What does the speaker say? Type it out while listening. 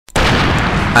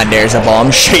And there's a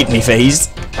bomb straight in my face.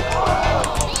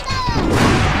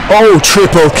 Oh,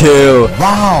 triple kill!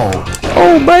 Wow!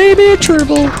 Oh baby,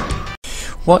 triple!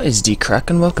 What is the crack,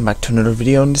 and welcome back to another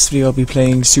video. In this video I'll be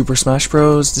playing Super Smash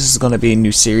Bros. This is going to be a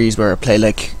new series where I play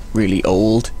like really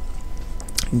old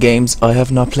games. I have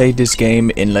not played this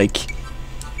game in like...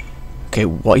 Okay,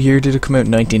 what year did it come out?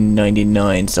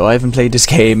 1999. So I haven't played this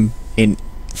game in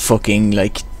fucking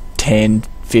like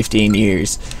 10-15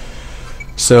 years.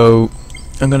 So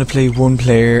I'm going to play one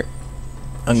player.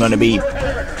 I'm going to be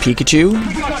Pikachu.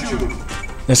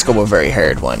 Let's go with very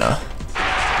hard, why not?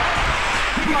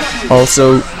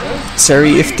 Also,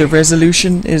 sorry if the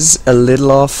resolution is a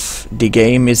little off. The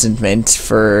game isn't meant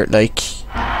for like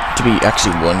to be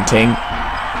actually one thing.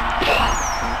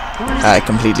 I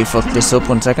completely fucked this up.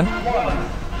 1 second.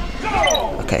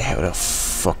 Okay, how the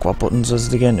fuck? What buttons was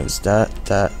it again? It was that,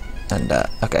 and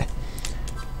that. Okay.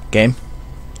 Game.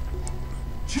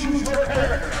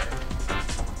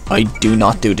 I do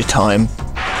not do the time.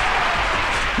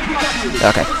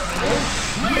 Okay.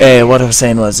 What I was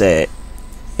saying was, if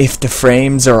the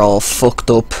frames are all fucked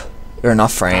up, or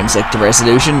not frames, like the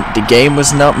resolution, the game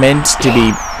was not meant to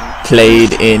be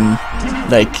played in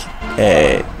like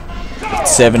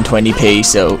 720p,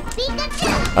 so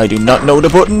I do not know the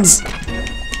buttons.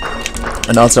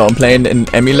 And also I'm playing an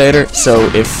emulator, so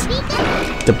if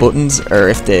the buttons, or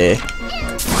if the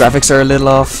graphics are a little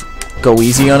off, go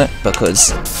easy on it,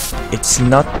 because it's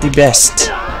not the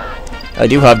best. I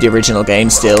do have the original game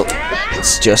still,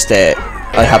 it's just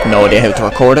I have no idea how to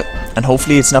record it, and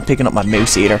hopefully it's not picking up my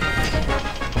mouse either.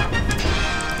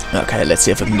 Okay, let's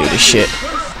see if I can do this shit.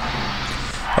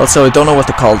 Also, I don't know what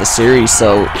to call the series,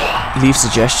 so leave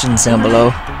suggestions down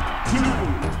below.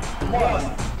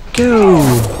 Go!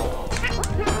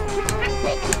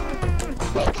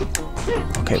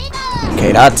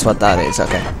 Okay, that's what that is,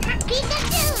 okay.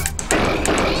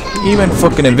 He went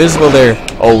fucking invisible there.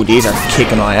 Oh, these are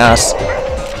kicking my ass.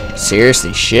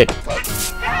 Seriously, shit.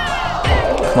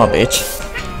 Come on, bitch.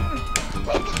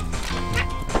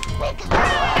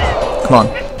 Come on.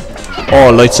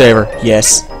 Oh, lightsaber.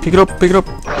 Yes. Pick it up, pick it up.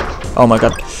 Oh my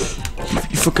god.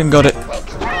 You fucking got it.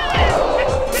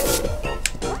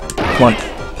 Come on.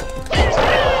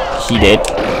 He did.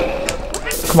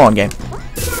 Come on, game.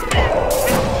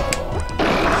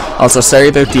 Also, sorry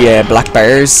about the black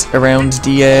bars around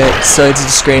the sides of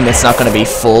the screen. It's not going to be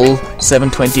full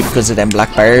 720 because of them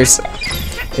black bars.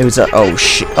 It was oh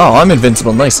shit! Oh, I'm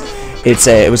invincible. Nice.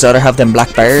 It was either have them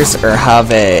black bars or have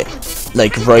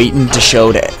like writing to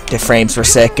show the frames per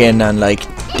second and like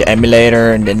the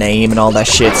emulator and the name and all that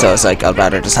shit. So I was like, I'd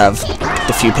rather just have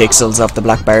the few pixels of the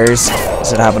black bars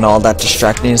instead of having all that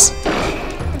distracting us.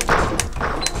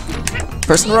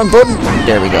 Pressing the wrong button.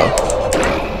 There we go.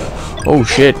 Oh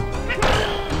shit.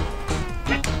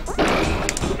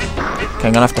 Okay,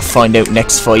 I'm gonna have to find out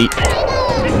next fight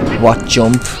what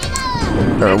jump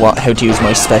or how to use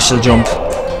my special jump.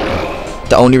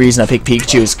 The only reason I pick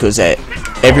Pikachu is because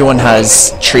everyone has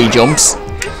 3 jumps,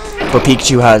 but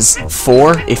Pikachu has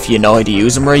 4 if you know how to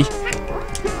use them right.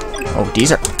 Oh,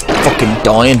 these are fucking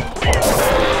dying.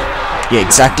 Yeah,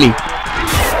 exactly.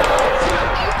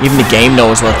 Even the game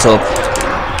knows what's up.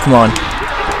 Come on.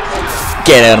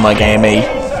 Get out of my game,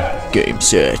 eh? Game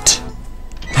set.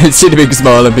 See the big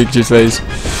smile on Pikachu's face.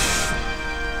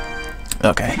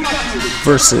 Okay.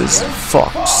 Versus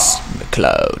Fox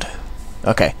McCloud.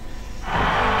 Okay.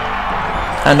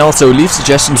 And also leave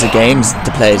suggestions of games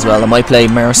to play as well. I might play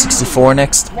Mario 64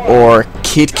 next, or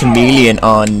Kid Chameleon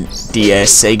on the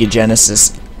Sega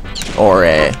Genesis, or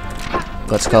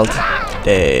what's it called?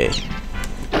 The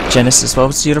Genesis. What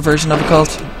was the other version of it called?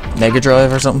 Mega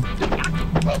Drive or something.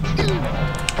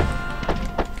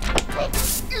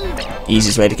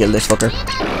 Easiest way to kill this fucker.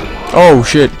 Oh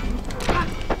shit.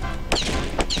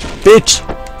 Bitch!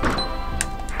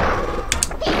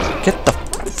 Get the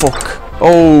fuck.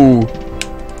 Oh!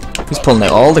 He's pulling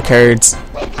out all the cards.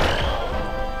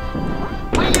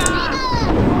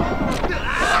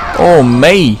 Oh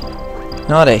me!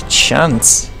 Not a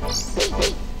chance.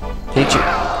 Pikachu.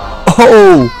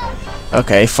 Oh!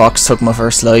 Okay, Fox took my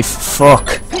first life.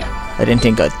 Fuck. I didn't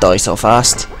think I'd die so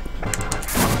fast.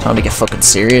 Time to get fucking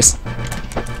serious.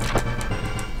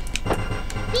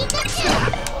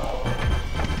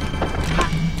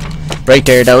 Right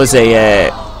there, that was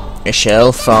a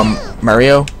shell from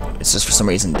Mario. It's just for some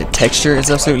reason the texture is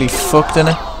absolutely fucked in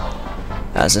it.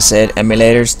 As I said,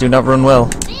 emulators do not run well.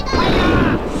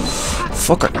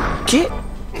 Fucker, get!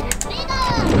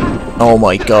 Oh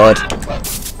my god,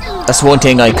 that's one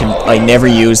thing I never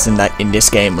used in this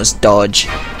game was dodge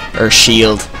or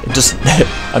shield. It just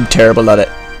I'm terrible at it.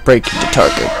 Break the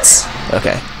targets.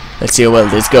 Okay. Let's see how well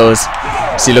this goes.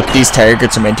 See, look, these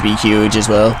targets are meant to be huge as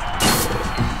well.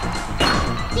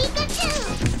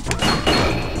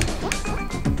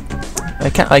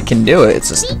 I can do it. It's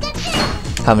just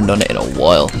haven't done it in a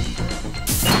while.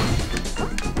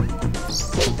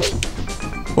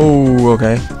 Oh,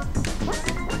 okay.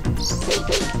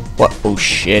 What? Oh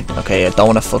shit. Okay, I don't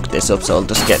want to fuck this up, so I'll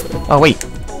just get. Oh wait,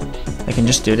 I can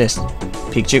just do this.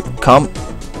 Pikachu, come.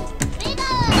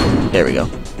 There we go.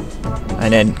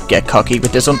 And then get cocky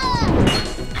with this one.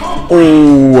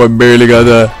 Oh, I barely got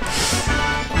that.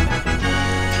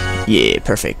 Yeah,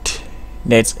 perfect.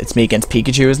 Now it's me against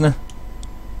Pikachu, isn't it?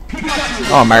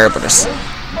 Oh, Mario Brothers.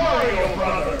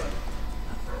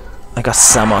 I got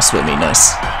Samus with me,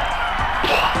 nice.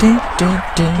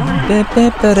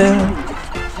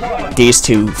 These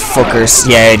two fuckers.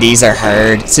 Yeah, these are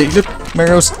hard. See, look,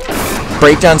 Mario's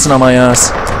breakdancing on my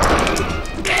ass.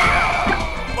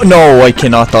 No, I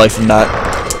cannot die from that.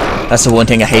 That's the one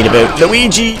thing I hate about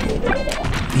Luigi.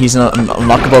 He's an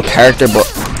unlockable character, but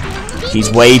he's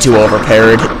way too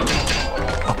overpowered.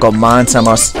 Oh god, man,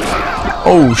 Samus.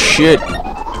 Oh shit.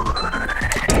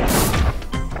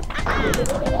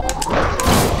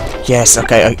 Yes,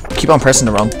 okay, I keep on pressing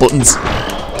the wrong buttons.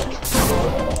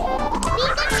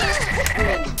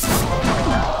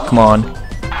 Come on.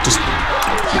 Just...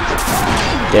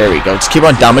 There we go. Just keep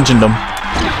on damaging them.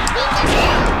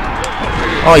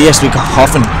 Oh yes, we got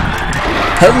Hoffin.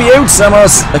 Help me out,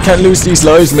 Samus! I can't lose these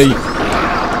lives, mate.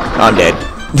 I'm dead.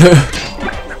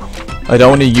 I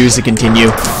don't want to use the continue.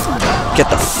 Get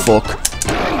the fuck.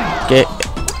 Get...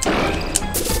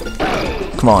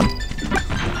 Come on.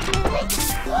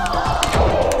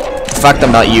 The fact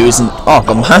I'm not using... Oh,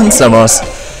 come on, Samus.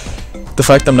 The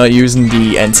fact I'm not using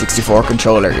the N64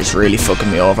 controller is really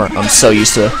fucking me over. I'm so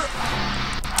used to it.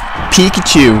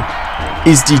 Pikachu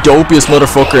is the dopiest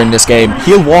motherfucker in this game.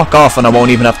 He'll walk off and I won't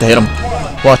even have to hit him.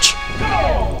 Watch.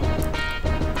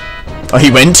 Oh, he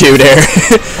went to there.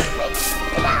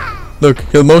 Look,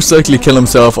 he'll most likely kill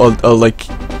himself.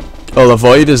 I'll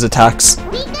avoid his attacks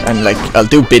and like I'll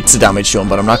do bits of damage to him,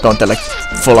 but I'm not going to like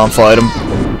full on fight him.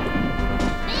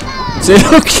 See,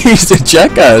 look, he's a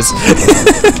jackass.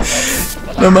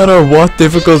 No matter what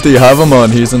difficulty you have him on,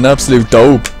 he's an absolute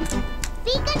dope.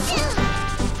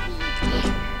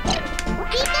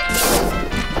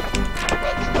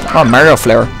 Oh, Mario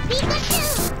Flare.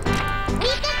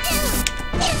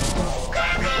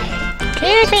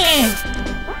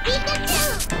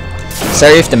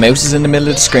 Sorry if the mouse is in the middle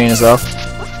of the screen as well.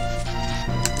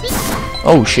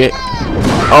 Oh shit.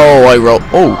 Oh, I rolled.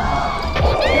 Oh.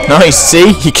 Nice,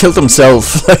 see? He killed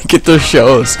himself. Like it just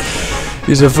shows.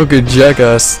 He's a fucking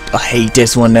jackass. I hate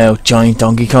this one now. Giant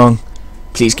Donkey Kong.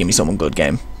 Please give me someone good,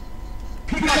 game.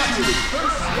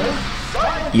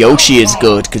 Yoshi is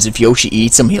good, because if Yoshi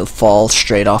eats him, he'll fall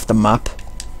straight off the map.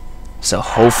 So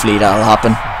hopefully that'll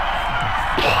happen.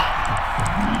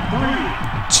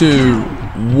 2,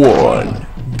 1,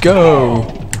 go!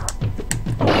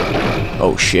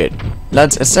 Oh shit.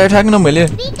 Lads, start attacking him, will you?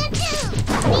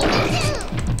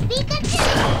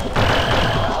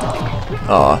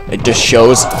 Oh, it just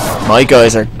shows my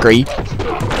guys are great.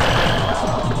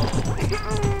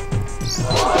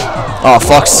 Oh,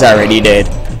 Fox is already dead.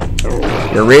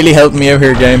 You're really helping me out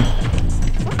here, game.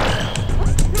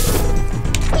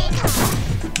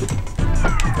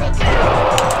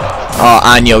 Oh,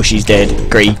 and Yoshi's dead.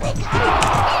 Great.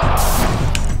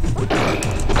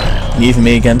 Leaving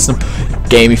me against them.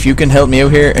 Game, if you can help me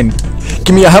out here and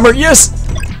give me a hammer. Yes!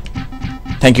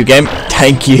 Thank you, game.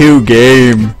 Thank you,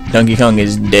 game. Donkey Kong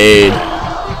is dead.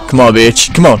 Come on, bitch.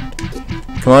 Come on.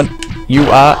 Come on. You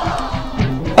are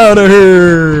out of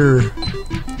here.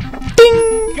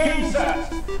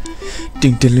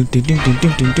 Ding! Ding ding ding ding ding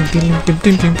ding ding ding ding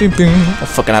ding ding ding ding. I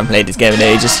fucking haven't played this game in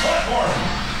ages.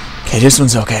 Okay, this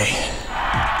one's okay.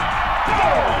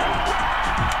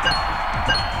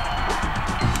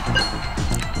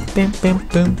 Bim bim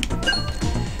boom.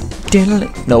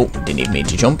 No, didn't even mean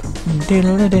to jump.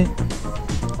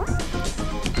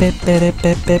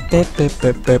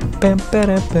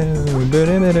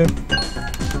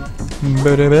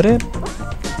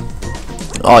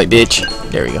 Oi, bitch.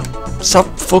 There we go. Stop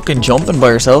fucking jumping by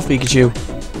yourself, Pikachu.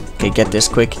 Okay, get this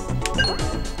quick.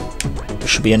 There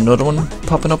should be another one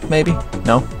popping up, maybe?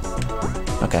 No?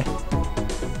 Okay.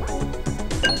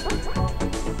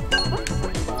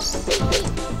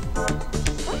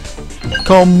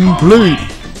 Complete.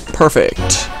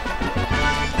 Perfect.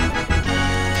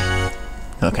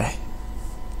 Okay.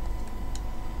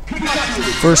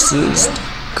 Versus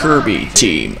Kirby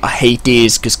team. I hate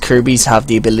these because Kirby's have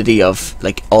the ability of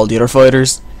like all the other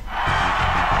fighters.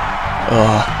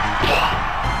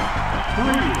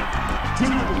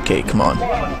 Okay, come on.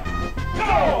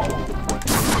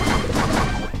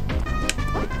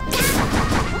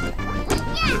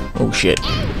 Oh shit.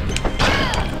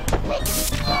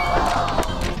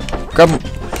 Grab him.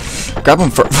 Grab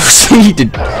him for. He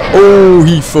did. Oh,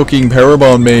 he fucking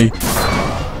powerbombed me.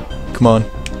 Come on.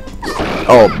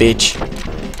 Oh, bitch.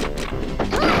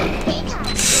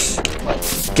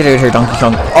 Get out of here, Donkey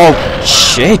Kong. Oh,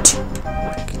 shit.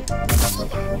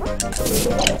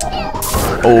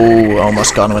 Oh,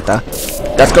 almost got him with that.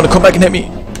 That's gonna come back and hit me.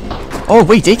 Oh,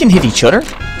 wait, they can hit each other?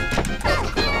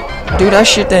 Do that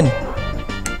shit then.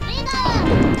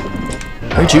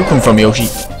 Where'd you come from, Yoshi?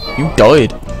 You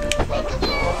died.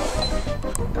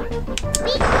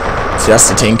 So that's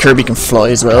the thing, Kirby can fly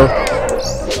as well.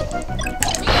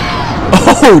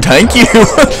 Oh, thank you!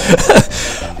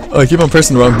 I keep on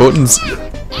pressing the wrong buttons.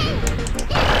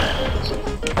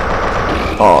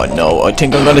 Oh no, I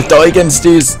think I'm gonna die against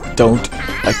these. Don't.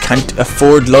 I can't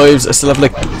afford lives. I still have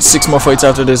like 6 more fights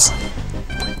after this.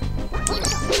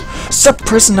 Stop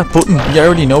pressing that button. You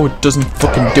already know it doesn't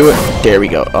fucking do it. There we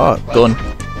go. Oh, gun.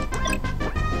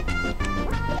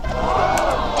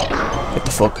 What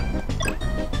the fuck?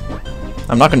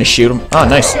 I'm not gonna shoot him. Oh,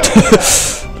 nice.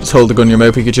 Just hold the gun in your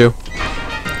mouth, Pikachu.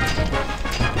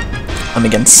 I'm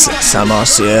against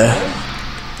Samus, yeah.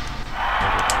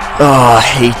 Oh, I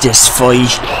hate this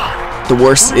fight. The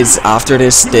worst is after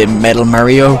this, the Metal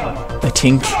Mario, I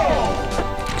think.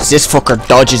 Because this fucker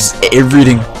dodges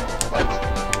everything.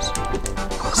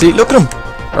 See, look at him.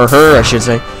 Or her, I should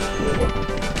say.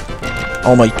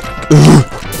 Oh my.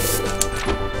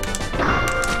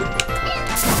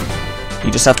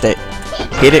 You just have to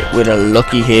hit it with a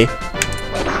lucky hit.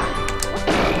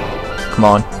 Come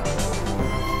on.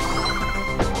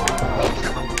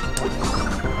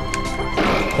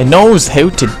 It knows how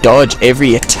to dodge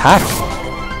every attack.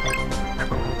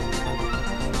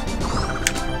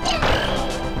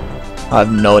 I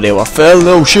have no idea what fell.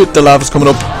 Oh shit, the lava's coming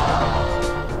up.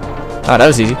 Ah, that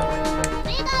was easy.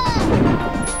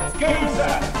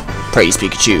 Praise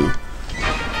Pikachu.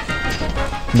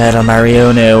 Metal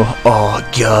Mario now. Oh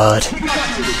god.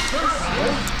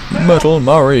 Metal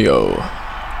Mario.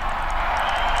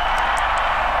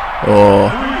 Oh.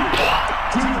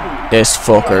 This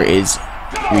fucker is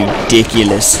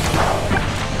ridiculous.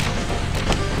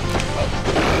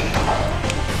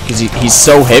 Because he's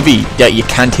so heavy that you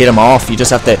can't hit him off. You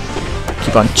just have to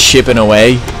keep on chipping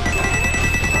away.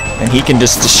 And he can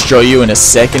just destroy you in a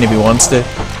second if he wants to.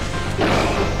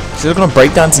 See, look at him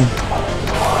breakdancing.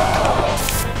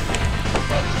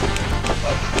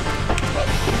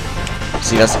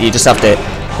 See, you just have to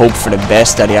hope for the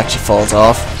best that he actually falls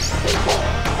off.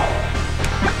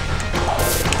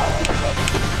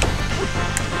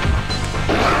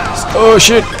 Oh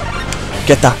shit!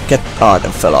 Get that, oh,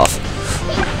 that fell off.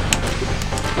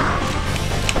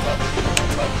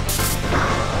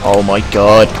 Oh my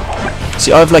god.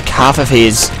 See, I have like half of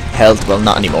his health, well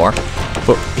not anymore.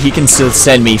 But he can still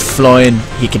send me flying.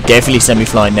 He can definitely send me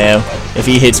flying now. If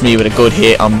he hits me with a good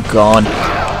hit, I'm gone.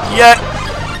 Yeah!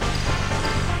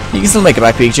 You can still make it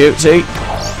back, Pikachu, see?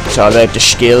 It's all about the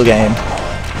skill game.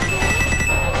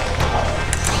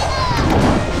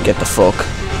 Get the fuck.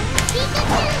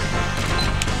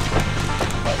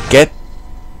 Get.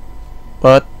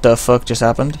 What the fuck just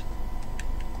happened?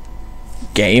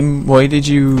 Game? Why did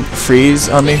you freeze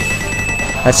on me?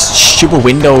 That's stupid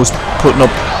Windows putting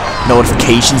up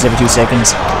notifications every 2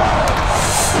 seconds.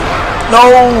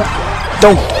 No!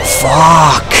 Don't.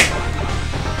 Fuck!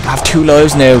 I have 2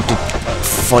 lives now to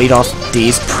fight off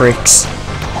these pricks.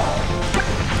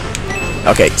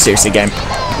 Okay, seriously, game.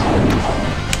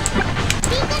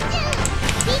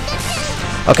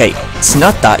 Okay, it's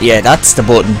not that. Yeah, that's the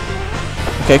button.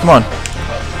 Okay, come on.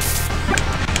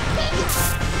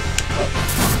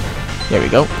 There we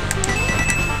go.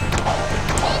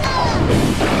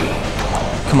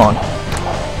 Come on.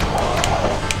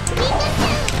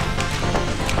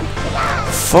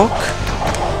 Fuck.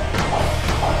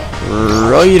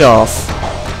 Right off.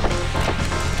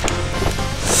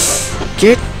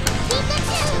 Get.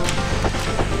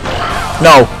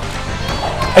 No.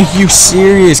 Are you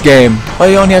serious, game?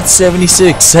 I only had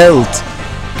 76 health.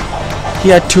 He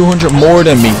had 200 more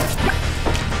than me.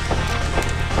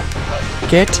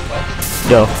 Get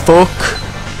the fuck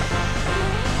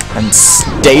and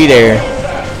stay there.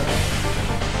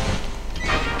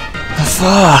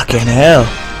 Fucking hell.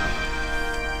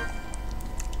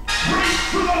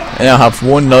 And I have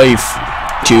 1 life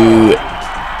to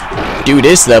do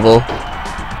this level,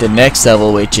 the next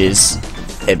level, which is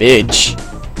a bitch,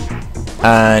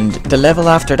 and the level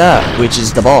after that, which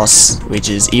is the boss, which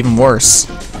is even worse.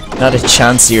 Not a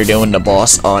chance you're doing the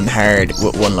boss on hard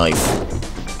with 1 life.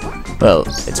 Well,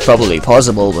 it's probably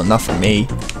possible, but not for me.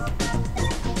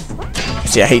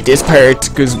 See, I hate this part,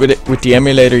 because with the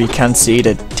emulator you can't see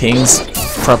the things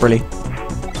properly.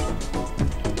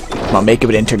 Come on, make it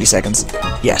within 30 seconds.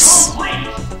 Yes.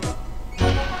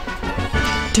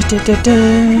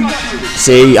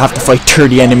 See, I have to fight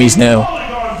 30 enemies now.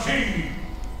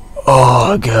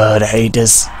 Oh god, I hate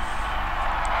this.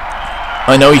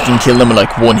 I know you can kill them with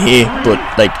like 1 hit, but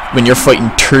like when you're fighting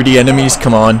 30 enemies,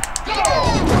 come on.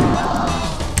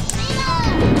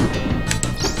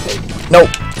 No,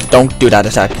 don't do that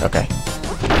attack. Okay.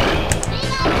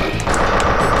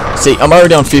 See, I'm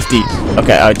already on 50.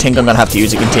 Okay, I think I'm gonna have to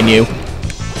use a continue.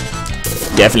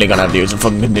 Definitely gonna have to use a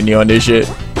fucking continue on this shit.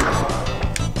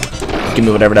 Give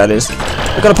me whatever that is.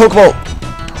 I got a Pokeball!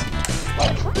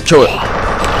 Throw it.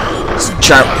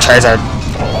 Charizard.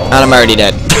 And I'm already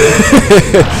dead.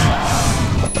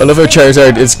 I love how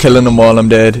Charizard is killing them while I'm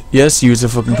dead. Yes, use a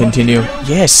fucking continue.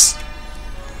 Yes!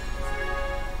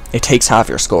 It takes half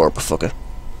your score, but fuck it.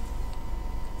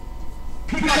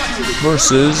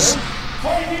 Versus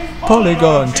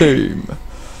Polygon Team.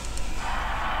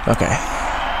 Okay.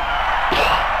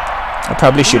 I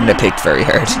probably shouldn't have picked very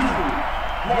hard.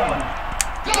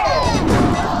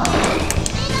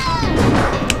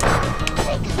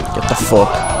 Get the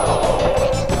fuck.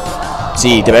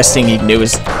 See, the best thing you can do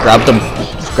is grab them.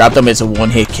 Grab them is a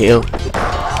 1-hit kill.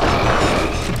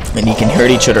 And you can hurt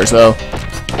each other as well.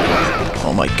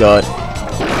 Oh my god.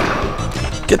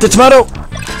 Get the tomato!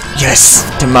 Yes!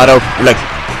 Tomato, like,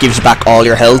 gives you back all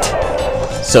your health.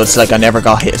 So it's like I never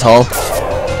got hit at all.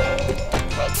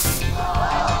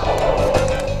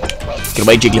 Get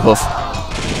away, Jigglypuff.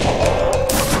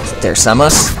 There's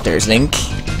Samus. There's Link.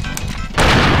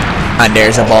 And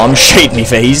there's a bomb straight in me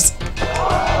face.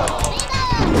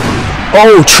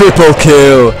 Oh, triple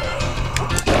kill!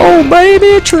 Oh,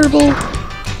 baby, triple.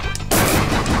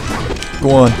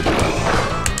 Go on.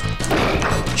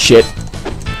 Shit.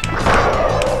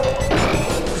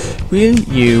 Will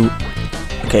you...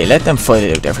 Okay, let them fight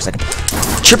it out there for a second.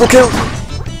 Triple kill!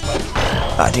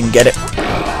 I didn't get it.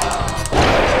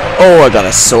 Oh, I got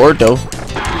a sword though.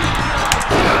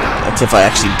 That's if I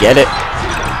actually get it.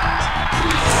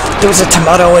 There was a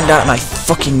tomato in that and I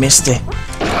fucking missed it.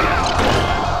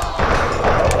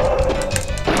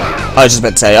 I was just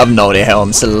about to say, I have no idea how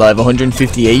I'm still alive.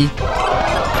 158.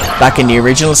 Back in the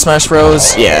original Smash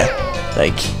Bros. Yeah.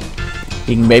 Like,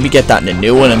 you can maybe get that in a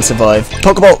new one and survive.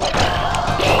 Pokeball!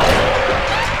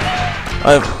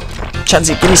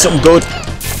 Chansey, give me something good.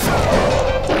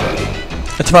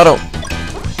 A tomato.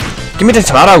 Give me the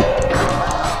tomato!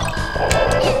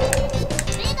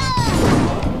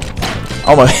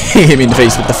 Oh my, he hit me in the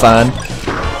face with the fan.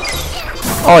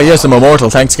 Oh yes, I'm immortal,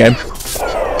 thanks game.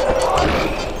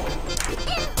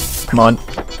 Come on.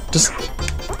 Just...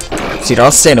 See, they're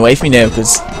all staying away from me now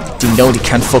because they know they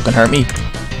can't fucking hurt me.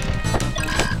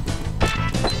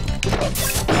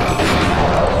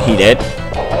 He dead.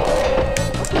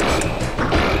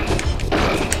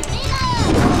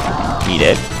 He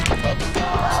dead.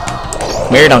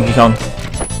 Come here, Donkey Kong.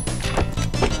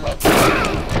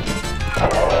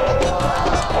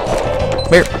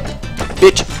 Come here.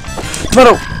 Bitch.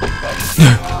 Tomato!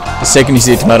 The second you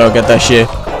see a tomato, get that shit.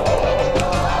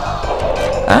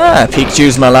 Ah,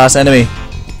 Pikachu's my last enemy.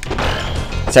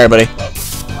 Sorry, buddy.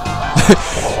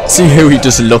 See how he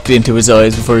just looked into his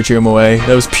eyes before he threw him away?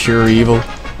 That was pure evil.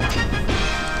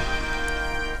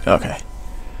 Okay.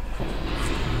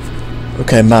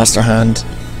 Okay, Master Hand.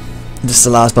 This is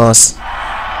the last boss.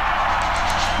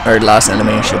 Or the last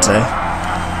enemy, I should say.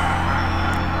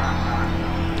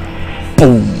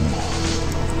 Boom!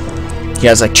 He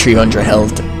has like 300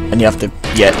 health, and you have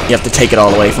to take it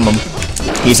all away from him.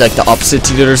 He's like the opposite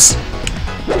to the others.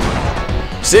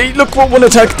 See, look what one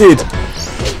attack did!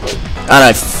 And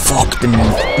I fucked him.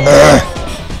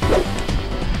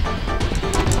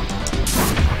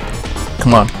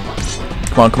 Come on.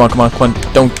 Come on, come on, come on, come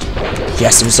on. Don't.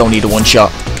 Yes, it was only the one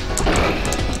shot.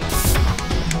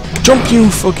 Jump, you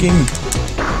fucking.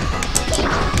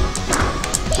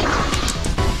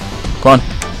 Come on.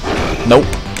 Nope.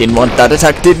 Didn't want that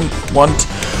attack. Didn't want.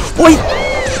 Wait!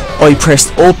 I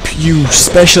pressed up, you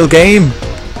special game.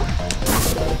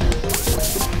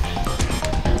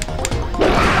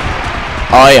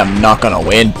 I am not gonna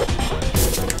win.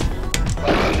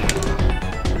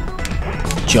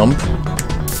 Jump.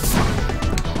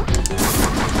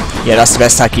 Yeah, that's the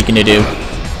best attack you can do.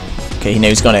 Okay, now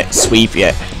he's gonna sweep,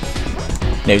 yeah.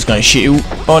 Now he's gonna shoot.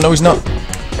 Oh no, he's not.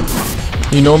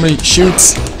 He normally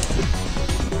shoots.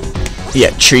 Yeah,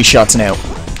 3 shots now.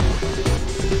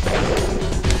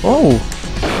 Oh,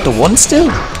 The one still?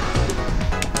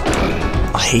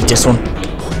 I hate this one.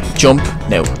 Jump.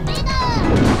 No.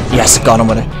 Yes, got him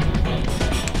with it.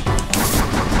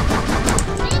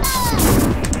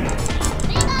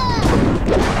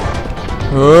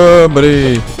 Oh,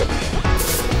 buddy.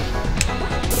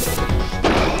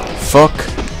 Fuck.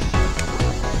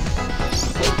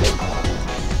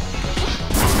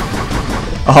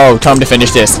 Oh, time to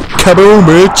finish this. Kaboom,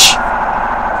 bitch!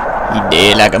 You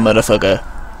did like a motherfucker.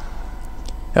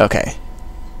 Okay.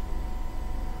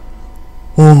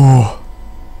 Oh.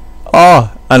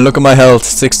 Oh, and look at my health.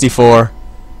 64.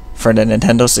 For the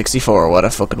Nintendo 64. What a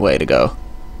fucking way to go.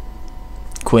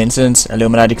 Coincidence?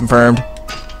 Illuminati confirmed.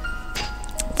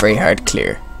 Very hard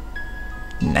clear.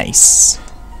 Nice.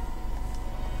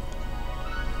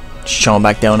 Sean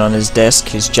back down on his desk,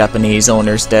 his Japanese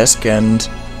owner's desk, and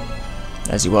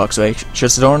as he walks away,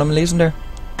 shuts the door on him and leaves him there.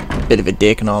 Bit of a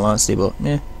dick in all honesty, but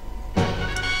yeah.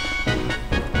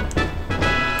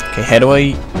 Okay, how do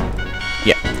I...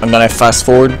 Yeah, I'm gonna fast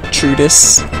forward through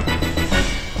this.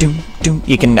 Doom, doom.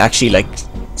 You can actually like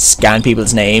scan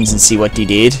people's names and see what they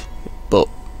did, but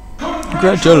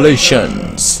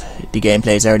congratulations. The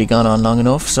gameplay's already gone on long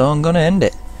enough, so I'm gonna end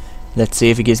it. Let's see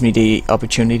if it gives me the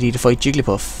opportunity to fight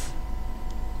Jigglypuff.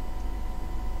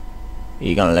 Are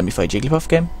you gonna let me fight Jigglypuff,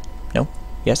 game? No?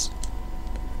 Yes?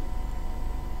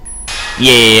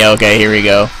 Yeah, okay, here we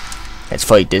go. Let's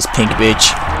fight this pink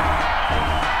bitch.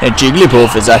 Now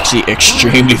Jigglypuff is actually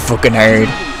extremely fucking hard.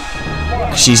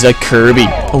 She's like Kirby.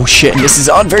 Oh shit, and this is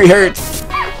on very hard.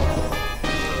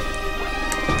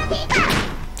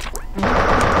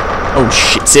 Oh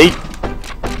shit, see?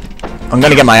 I'm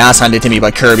gonna get my ass handed to me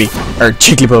by Kirby. Or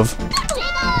Jigglypuff.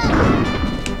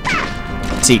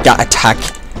 See, that attack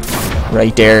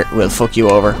right there will fuck you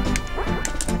over.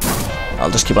 I'll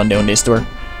just keep on doing this to her.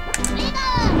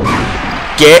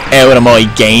 Get out of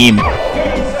my game.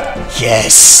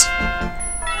 Yes.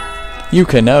 You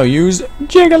can now use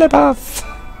Jigglypuff.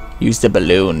 Use the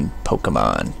balloon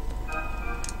Pokemon.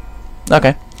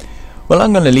 Okay. Well,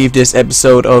 I'm gonna leave this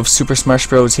episode of Super Smash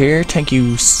Bros. Here. Thank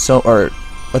you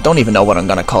I don't even know what I'm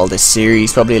gonna call this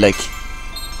series. Probably like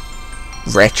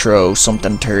Retro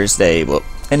something Thursday. But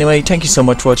anyway, thank you so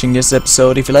much for watching this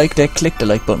episode. If you liked it, click the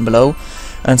like button below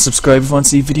and subscribe if you want to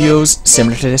see videos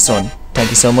similar to this one. Thank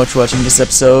you so much for watching this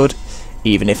episode.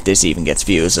 Even if this even gets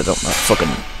views, I don't know.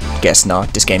 Fucking guess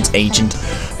not. This game's ancient.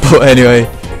 But anyway,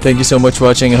 thank you so much for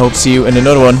watching and hope to see you in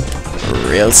another one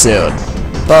real soon.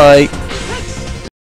 Bye.